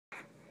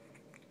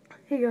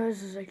Hey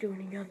guys, this is Zach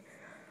doing again,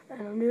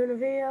 and I'm doing a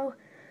video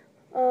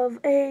of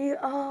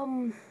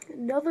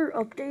another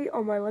update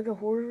on my Lego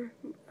Horror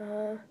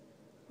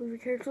movie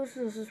characters.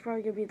 This is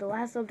probably gonna be the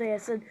last update. I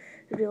said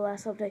it'd be the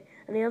last update,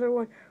 and the other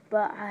one,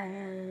 but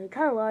I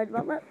kind of lied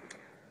about that.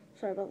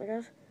 Sorry about that,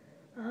 guys.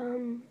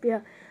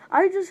 Yeah,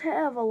 I just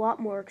have a lot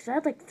more because I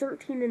had like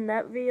 13 in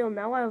that video.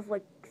 Now I have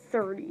like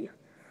 30.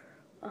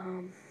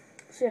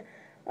 So yeah,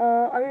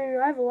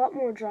 I have a lot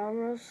more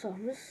genres. So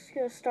I'm just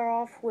gonna start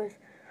off with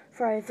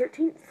Friday the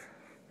 13th.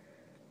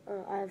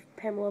 I have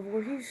Pamela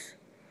Voorhees.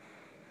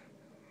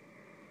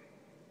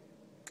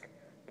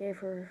 Gave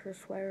her her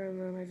sweater, and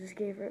then I just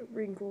gave her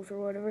wrinkles or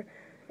whatever.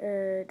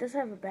 It does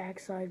have a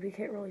backside, but you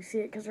can't really see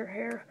it because her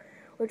hair,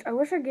 which I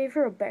wish I gave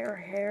her a bare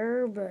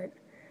hair, but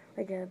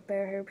like a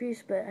bare hair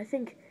piece, but I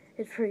think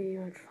it's pretty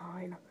much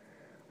fine.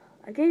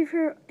 I gave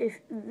her,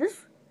 if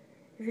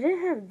it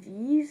didn't have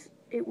these,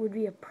 it would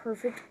be a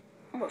perfect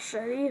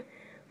machete,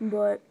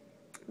 but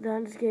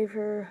then I just gave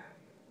her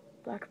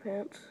black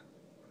pants.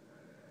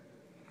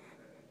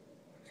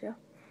 So yeah,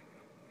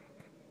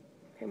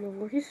 Pamela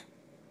Voorhees.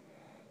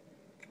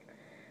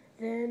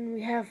 Then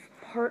we have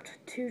part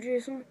 2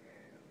 Jason,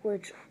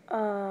 which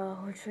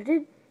I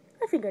think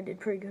I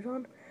did pretty good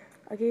on.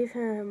 I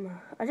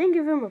didn't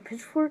give him a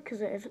pitchfork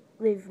because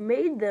they've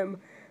made them,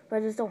 but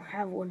I just don't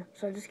have one.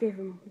 So I just gave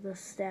him the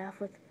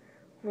staff with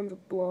ones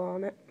with blow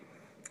on it.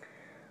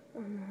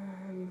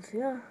 And so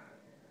yeah,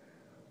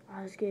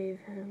 I just gave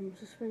him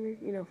suspenders,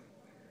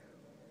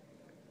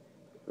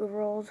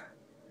 overalls.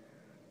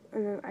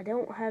 And then I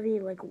don't have any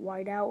like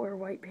white out or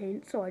white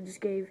paint, so I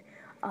just gave,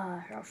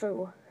 I'll show you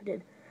what I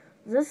did.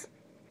 This,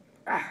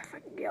 if I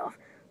can get off,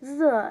 this is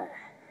the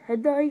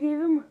head that I gave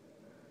him,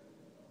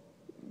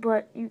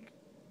 but you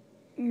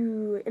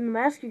in the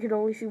mask you can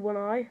only see one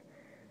eye.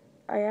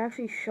 I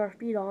actually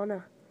Sharpied on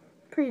a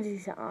pretty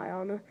decent eye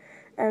on it,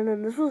 and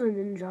then this was a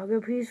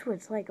Ninjago piece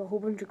with like a whole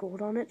bunch of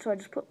gold on it, so I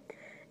just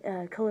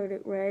colored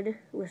it red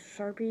with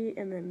Sharpie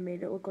and then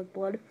made it look like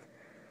blood.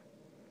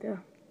 Yeah.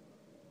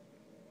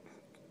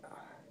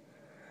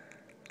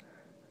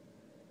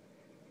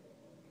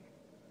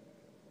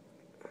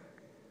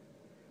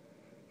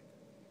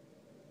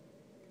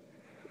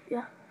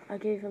 Yeah, I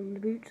gave him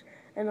the boots,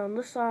 and on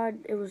this side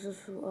it was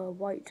just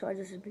white, so I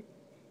just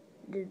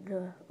did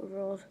the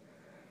overalls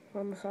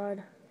on the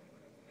side.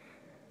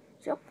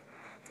 So, yep,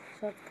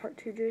 so that's part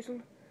 2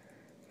 Jason.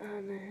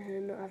 And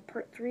then I have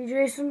part 3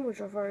 Jason, which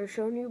I've already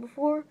shown you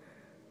before.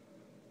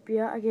 But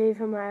yeah, I gave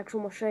him an actual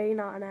machete,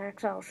 not an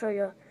axe. I'll show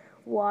you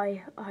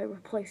why I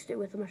replaced it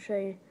with a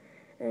machete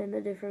in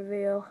a different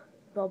video,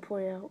 but I'll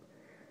point out.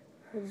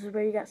 This is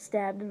where he got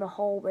stabbed in the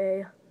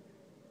hallway.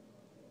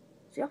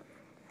 So yeah.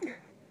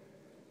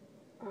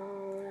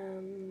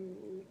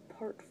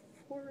 Part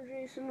 4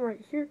 Jason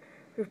right here.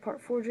 Here's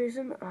part 4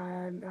 Jason,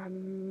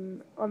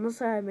 and on this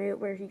side I made it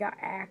where he got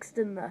axed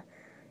in the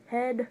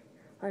head.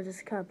 I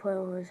just kind of put it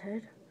on his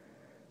head,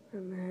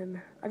 and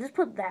then I just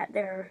put that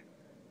there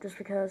just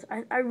because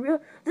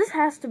this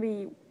has to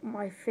be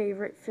my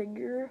favorite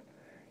figure,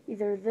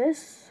 either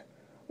this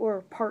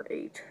or part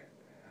 8.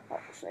 I'll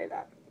say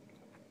that.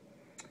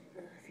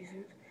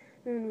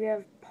 Then we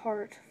have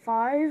part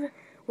 5,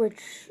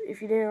 which,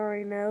 if you didn't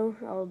already know,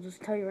 I'll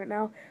just tell you right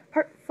now.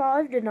 Part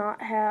 5 did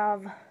not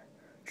have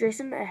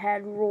Jason, it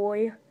had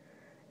Roy,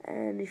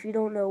 and if you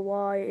don't know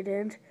why it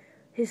didn't,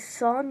 his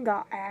son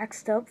got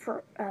axed up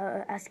for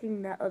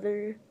asking that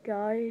other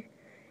guy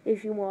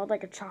if he wanted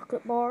like a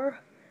chocolate bar,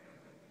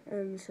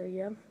 and so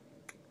yeah.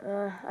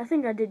 I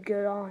think I did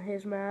good on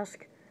his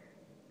mask.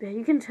 But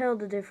you can tell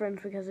the difference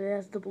because it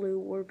has the blue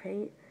war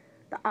paint.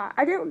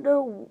 I don't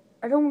know,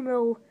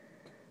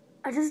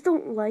 I just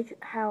don't like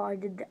how I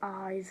did the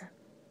eyes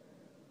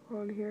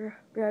on here.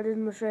 But I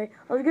didn't say.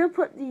 I was gonna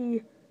put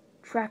the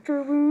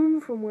tractor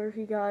wound from where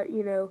he got,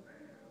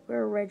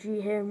 where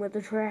Reggie hit him with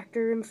the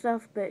tractor and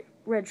stuff, but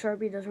red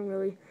Sharpie doesn't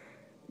really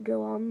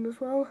go on as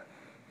well.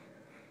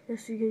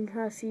 As you can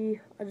kind of see,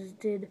 I just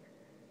did,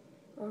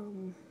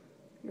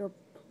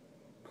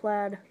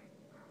 plaid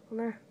on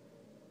there.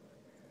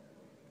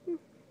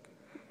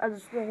 I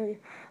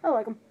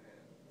like them.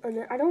 And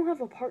then I don't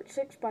have a part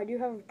 6, but I do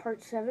have a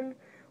part 7.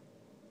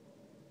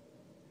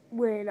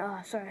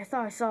 Sorry, I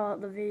thought I saw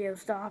the video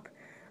stop.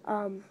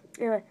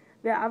 Anyway,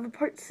 yeah, I have a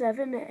part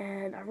 7,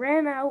 and I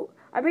ran out.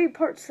 I made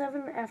part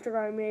 7 after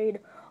I made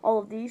all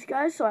of these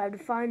guys, so I had to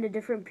find a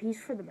different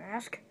piece for the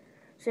mask.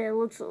 So it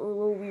looks a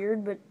little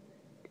weird, but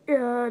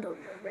don't judge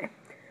me.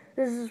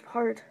 This is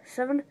part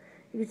 7.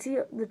 You can see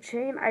the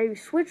chain. I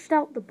switched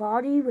out the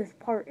body with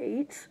part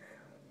 8.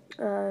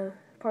 Part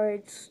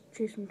 8's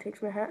Jason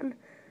Takes Manhattan.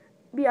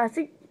 But yeah, I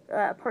think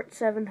part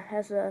 7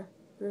 has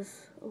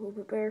this a little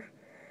bit better.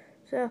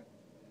 So,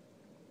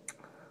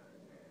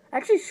 I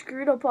actually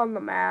screwed up on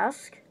the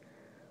mask,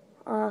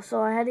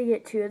 so I had to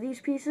get 2 of these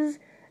pieces,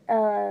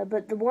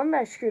 but the one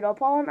that I screwed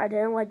up on, I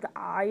didn't like the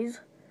eyes,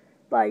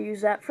 but I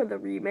used that for the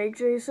remake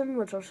Jason,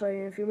 which I'll show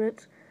you in a few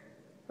minutes,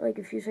 like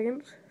a few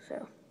seconds,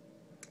 so,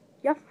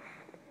 yeah.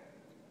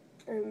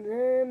 And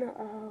then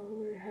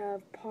we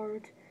have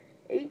part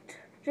 8,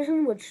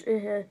 Jason, which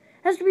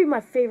has to be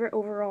my favorite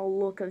overall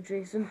look of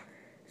Jason.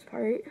 This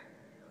part,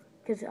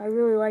 because I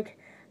really like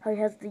how he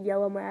has the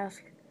yellow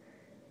mask.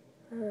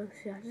 So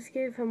yeah, I just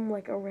gave him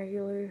like a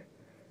regular,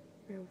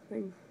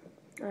 thing.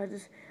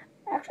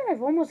 Actually,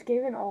 I've almost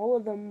given all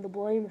of them the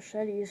bloody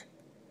machetes.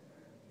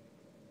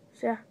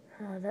 So yeah,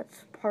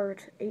 that's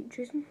part 8,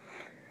 Jason.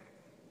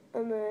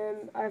 And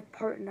then I have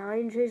part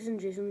 9, Jason.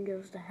 Jason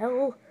goes to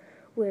hell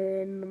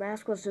when the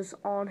mask was just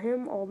on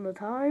him all the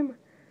time.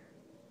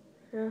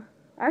 Yeah,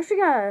 I actually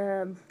got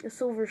a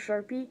silver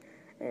Sharpie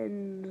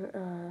and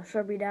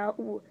Sharpied out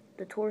what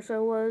the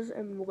torso was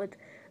and what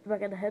the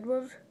back of the head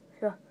was.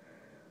 So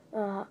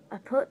I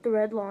put the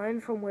red line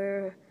from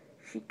where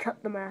she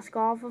cut the mask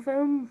off of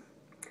him.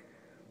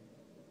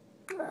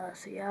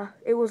 So yeah,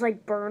 it was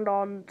like burned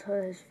onto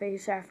his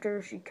face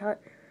after she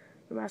cut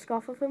the mask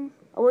off of him.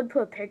 I would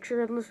put a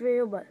picture in this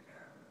video, but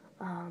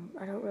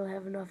I don't really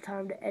have enough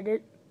time to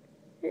edit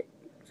it.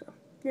 So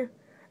yeah,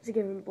 just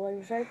give him the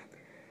bloody side.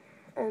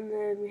 And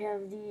then we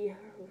have the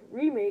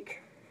remake,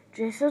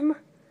 Jason,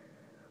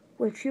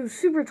 which he was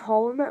super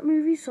tall in that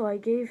movie, so I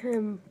gave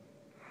him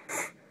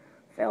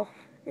fail.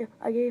 Yeah,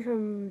 I gave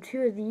him 2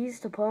 of these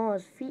to put on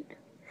his feet,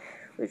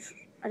 which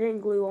I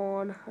didn't glue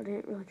on. I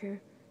didn't really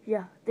care.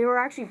 Yeah, they were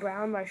actually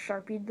brown, but I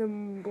Sharpied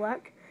them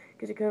black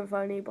because I couldn't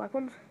find any black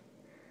ones.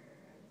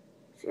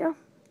 So yeah,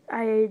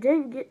 I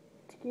didn't get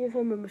to give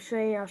him a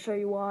machete. I'll show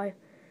you why.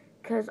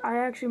 Because I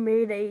actually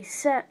made a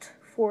set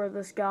for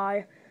this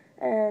guy,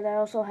 and I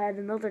also had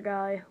another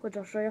guy, which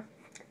I'll show you.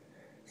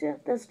 So yeah,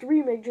 that's the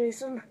remake,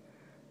 Jason.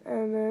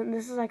 And then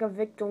this is like a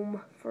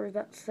victim for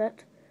that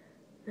set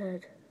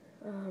that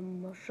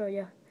I'll show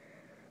you.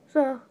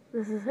 So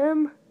this is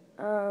him,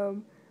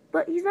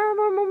 but he's not a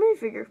normal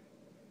minifigure.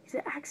 He's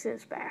an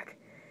Access back.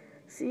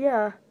 So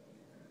yeah,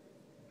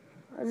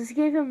 I just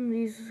gave him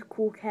these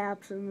cool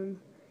caps, and then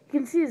you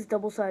can see his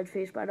double-sided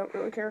face, but I don't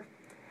really care.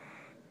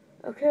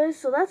 Okay,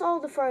 so that's all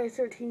the Friday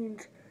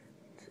 13th.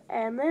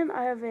 And then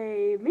I have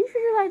a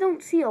minifigure I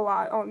don't see a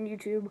lot on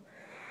YouTube.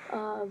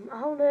 I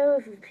don't know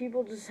if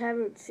people just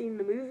haven't seen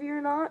the movie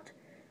or not,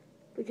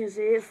 because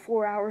it is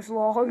 4 hours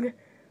long.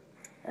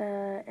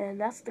 And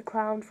that's the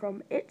clown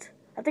from It.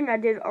 I think I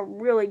did a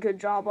really good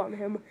job on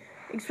him,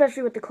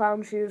 especially with the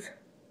clown shoes.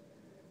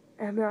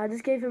 And I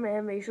just gave him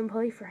animation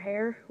play for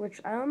hair, which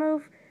I don't know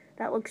if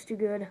that looks too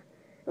good.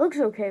 It looks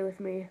okay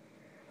with me,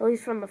 at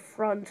least from the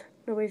front.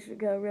 Nobody's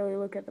gonna really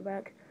look at the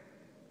back.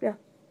 Yeah.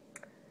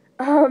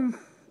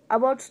 I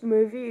watched the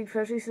movie,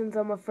 especially since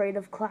I'm afraid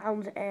of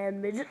clowns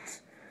and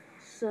midgets.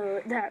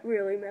 So that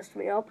really messed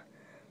me up.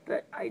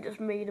 But I just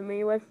made him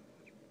anyway.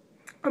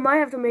 I might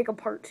have to make a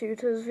part 2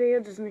 to this video,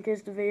 just in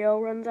case the video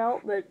runs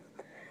out, but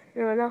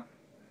you never know.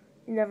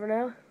 You never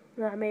know.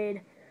 And I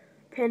made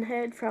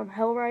Pinhead from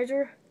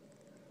Hellraiser.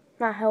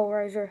 Not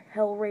Hellraiser,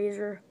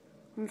 Hellraiser.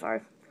 I'm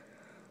sorry.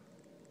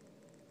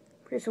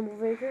 Pretty simple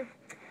figure.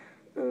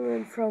 And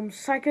then from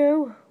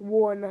Psycho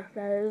 1,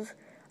 that is,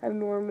 I have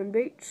Norman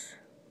Bates.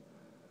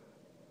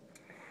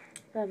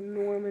 I have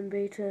Norman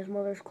Bates in his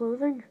mother's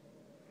clothing.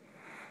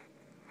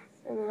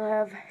 And then I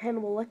have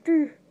Hannibal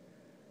Lecter.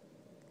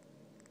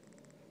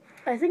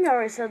 I think I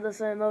already said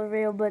this in another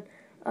video, but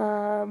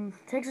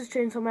Texas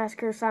Chainsaw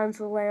Massacre, Silence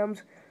of the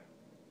Lambs,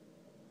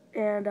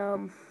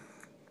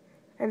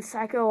 and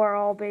Psycho are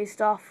all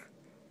based off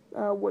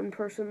one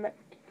person that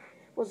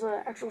was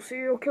an actual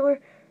serial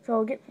killer. So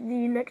I'll get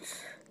the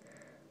next.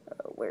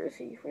 Where is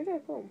he? Where did I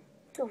put him?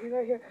 Oh, he's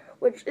right here.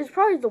 Which is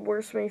probably the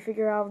worst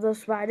minifigure out of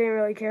this, but I didn't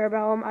really care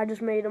about him. I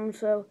just made him,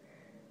 so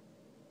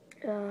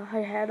I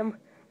had him.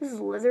 This is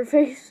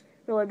Leatherface,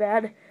 really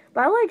bad.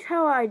 But I liked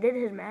how I did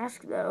his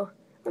mask, though.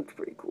 Looks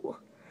pretty cool.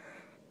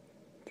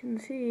 You can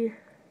see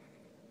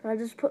I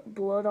just put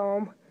blood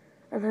on him.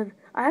 And then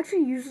I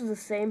actually used the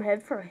same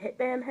head for a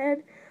Hitman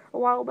head a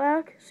while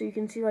back, so you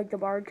can see like the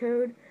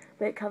barcode,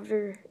 but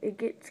it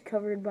gets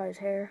covered by his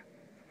hair.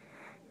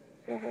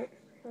 So that's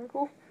kind of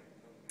cool.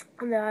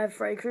 And then I have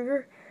Freddy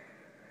Krueger,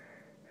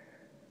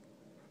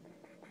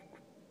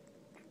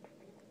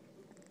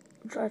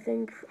 which I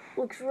think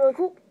looks really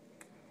cool.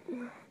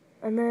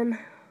 And then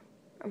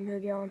I'm gonna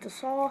get on to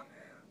Saw.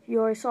 You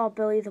already saw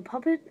Billy the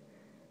Puppet,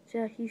 so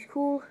yeah, he's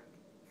cool.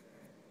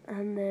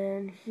 And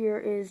then here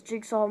is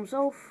Jigsaw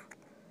himself,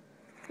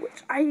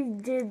 which I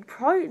did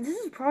probably, this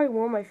is probably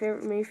one of my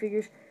favorite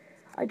minifigures.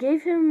 I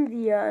gave him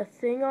the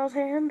thing on his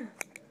hand,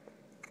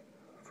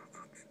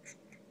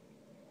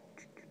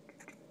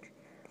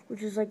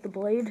 which is like the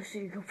blade, so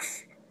you go,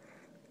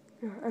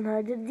 and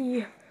I did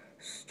the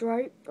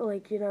stripe,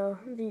 like, you know,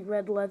 the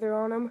red leather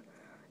on him,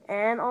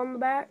 and on the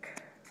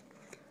back.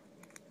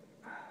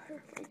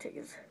 Let me take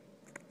his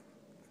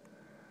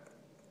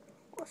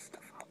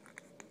stuff out.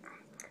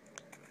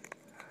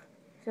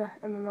 So,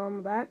 and then on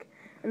the back.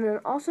 And then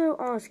also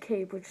on his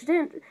cape, which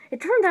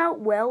it turned out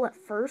well at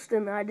first,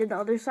 and then I did the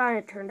other side, and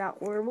it turned out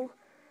horrible.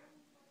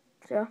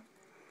 So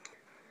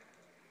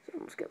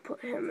I'm just going to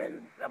put him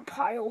in a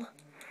pile.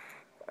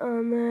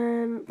 And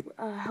then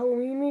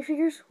Halloween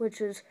minifigures,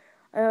 which is,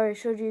 I already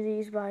showed you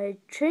these, but I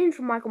changed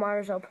Michael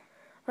Myers up.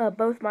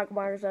 Both Michael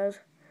Myers does.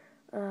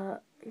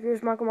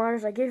 Here's Michael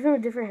Myers. I gave him a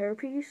different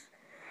hairpiece,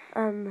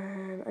 and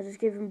then I just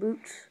gave him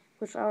boots,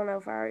 which I don't know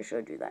if I already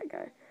showed you that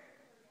guy.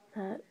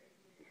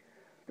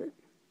 But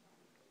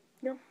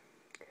no.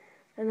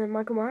 And then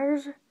Michael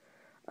Myers,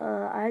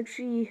 I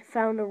actually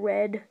found a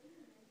red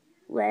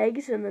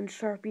legs and then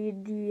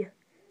Sharpied the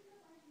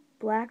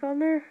black on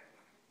there.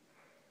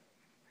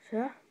 So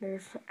yeah,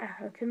 there's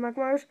Kid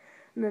Michael Myers,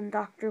 and then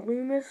Dr.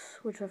 Loomis,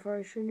 which I've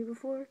already shown you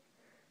before.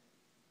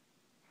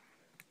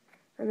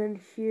 And then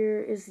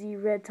here is the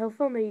red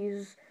telephone they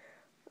use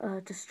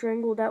to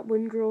strangle that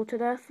one girl to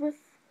death with.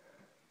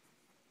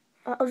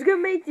 I was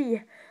gonna make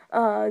the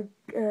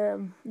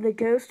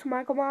ghost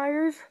Michael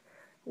Myers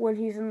when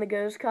he's in the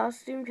ghost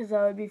costume, because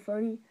that would be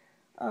funny.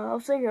 I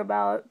was thinking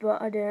about it,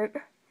 but I didn't.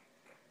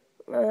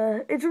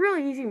 It's a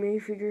really easy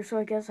minifigure, so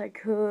I guess I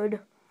could.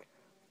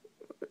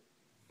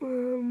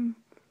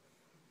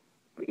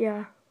 But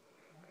yeah.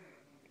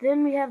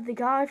 Then we have the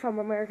guy from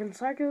American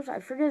Psychos. I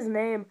forget his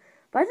name,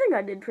 but I think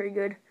I did pretty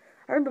good.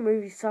 I heard the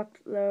movie sucked,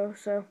 though,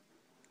 so.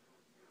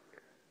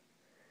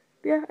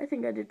 Yeah, I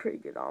think I did pretty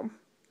good on him.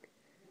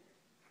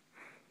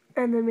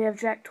 And then we have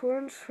Jack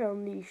Torrance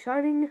from The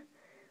Shining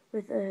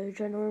with a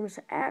ginormous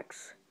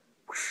axe.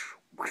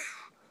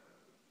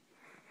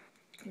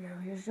 You know,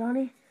 here's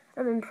Johnny.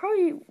 And then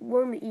probably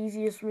one of the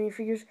easiest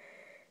minifigures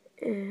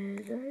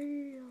is, I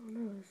don't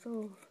know, it's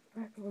all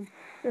back of him.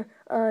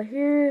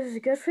 Here's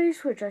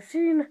Ghostface, which I've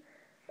seen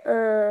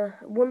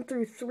 1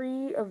 through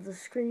 3 of the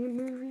Scream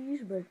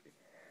movies, but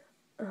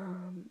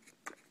 1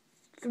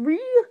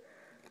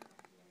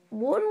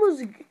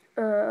 was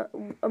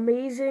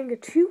amazing,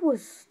 2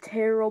 was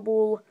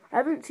terrible. I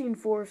haven't seen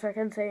 4, so I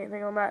can't say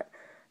anything on that.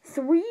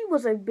 3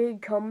 was a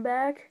big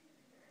comeback,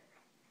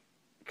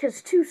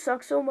 because 2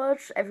 sucked so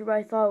much,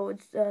 everybody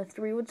thought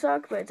 3 would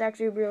suck, but it's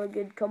actually a really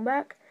good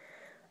comeback.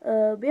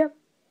 But yeah,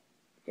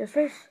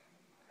 Ghostface.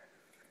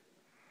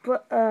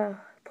 But,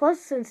 plus,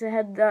 since it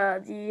had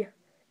the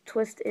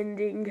twist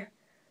ending.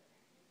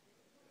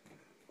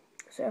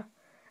 So,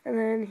 and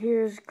then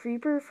here's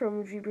Creeper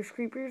from Jeepers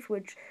Creepers,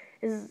 which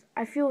is,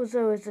 I feel as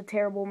though it's a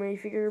terrible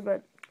minifigure,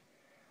 but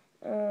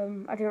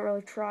I didn't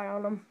really try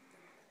on him.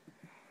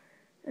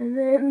 And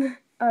then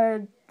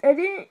I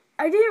didn't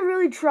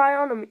really try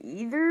on him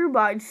either, but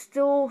I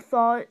still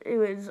thought it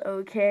was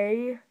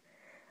okay.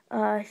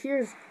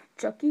 Here's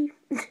Chucky.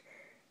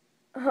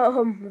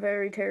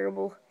 Very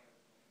terrible.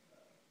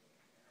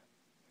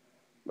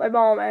 My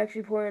mom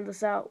actually pointed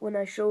this out when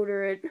I showed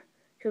her it,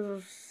 because I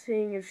was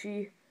seeing if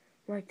she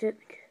liked it.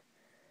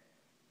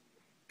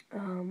 But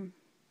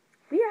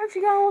yeah, how's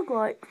she gonna look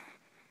like?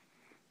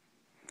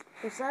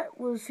 Because that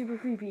was super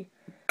creepy.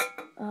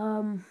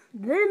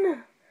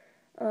 Then,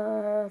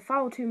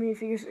 final 2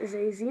 minifigures is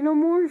a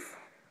xenomorph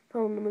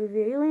from the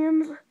movie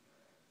Aliens.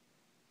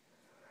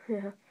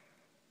 Yeah.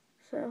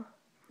 So,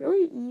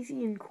 really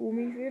easy and cool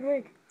minifigure to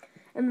make.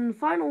 And then the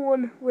final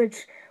one,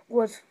 which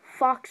was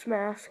Fox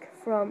Mask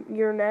from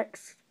You're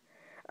Next.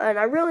 And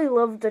I really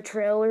loved the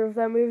trailer of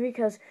that movie,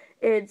 because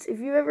it's, if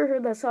you ever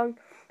heard that song,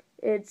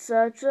 it's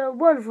such a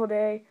wonderful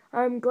day,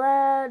 I'm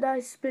glad I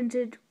spent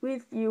it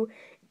with you.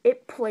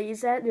 It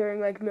plays that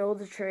during, like, middle of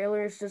the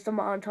trailer. It's just a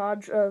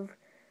montage of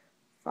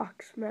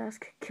Fox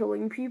Mask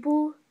killing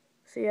people.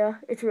 So yeah,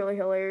 it's really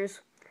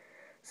hilarious.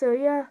 So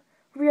yeah,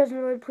 hope you guys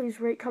enjoyed. Please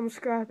rate, comment,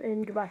 subscribe,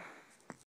 and goodbye.